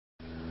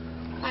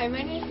Hi,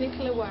 my name is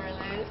Nicola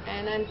Warlow,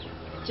 and I'm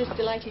just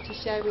delighted to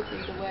share with you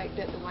the work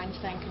that the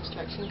Weinstein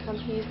construction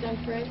company has done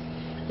for us.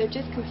 They've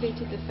just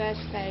completed the first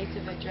phase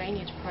of a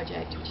drainage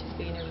project, which has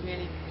been a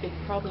really big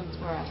problem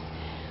for us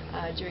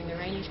during the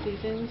rainy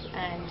seasons,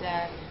 and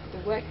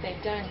the work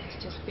they've done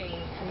has just been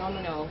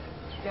phenomenal,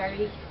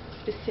 very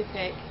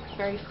specific,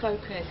 very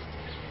focused,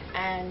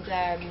 and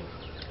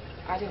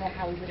I don't know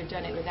how we would have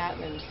done it without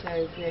them,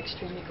 so we're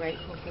extremely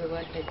grateful for the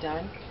work they've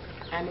done,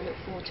 and we look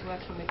forward to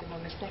working with them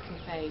on the second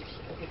phase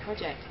of the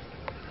project.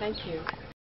 Thank you.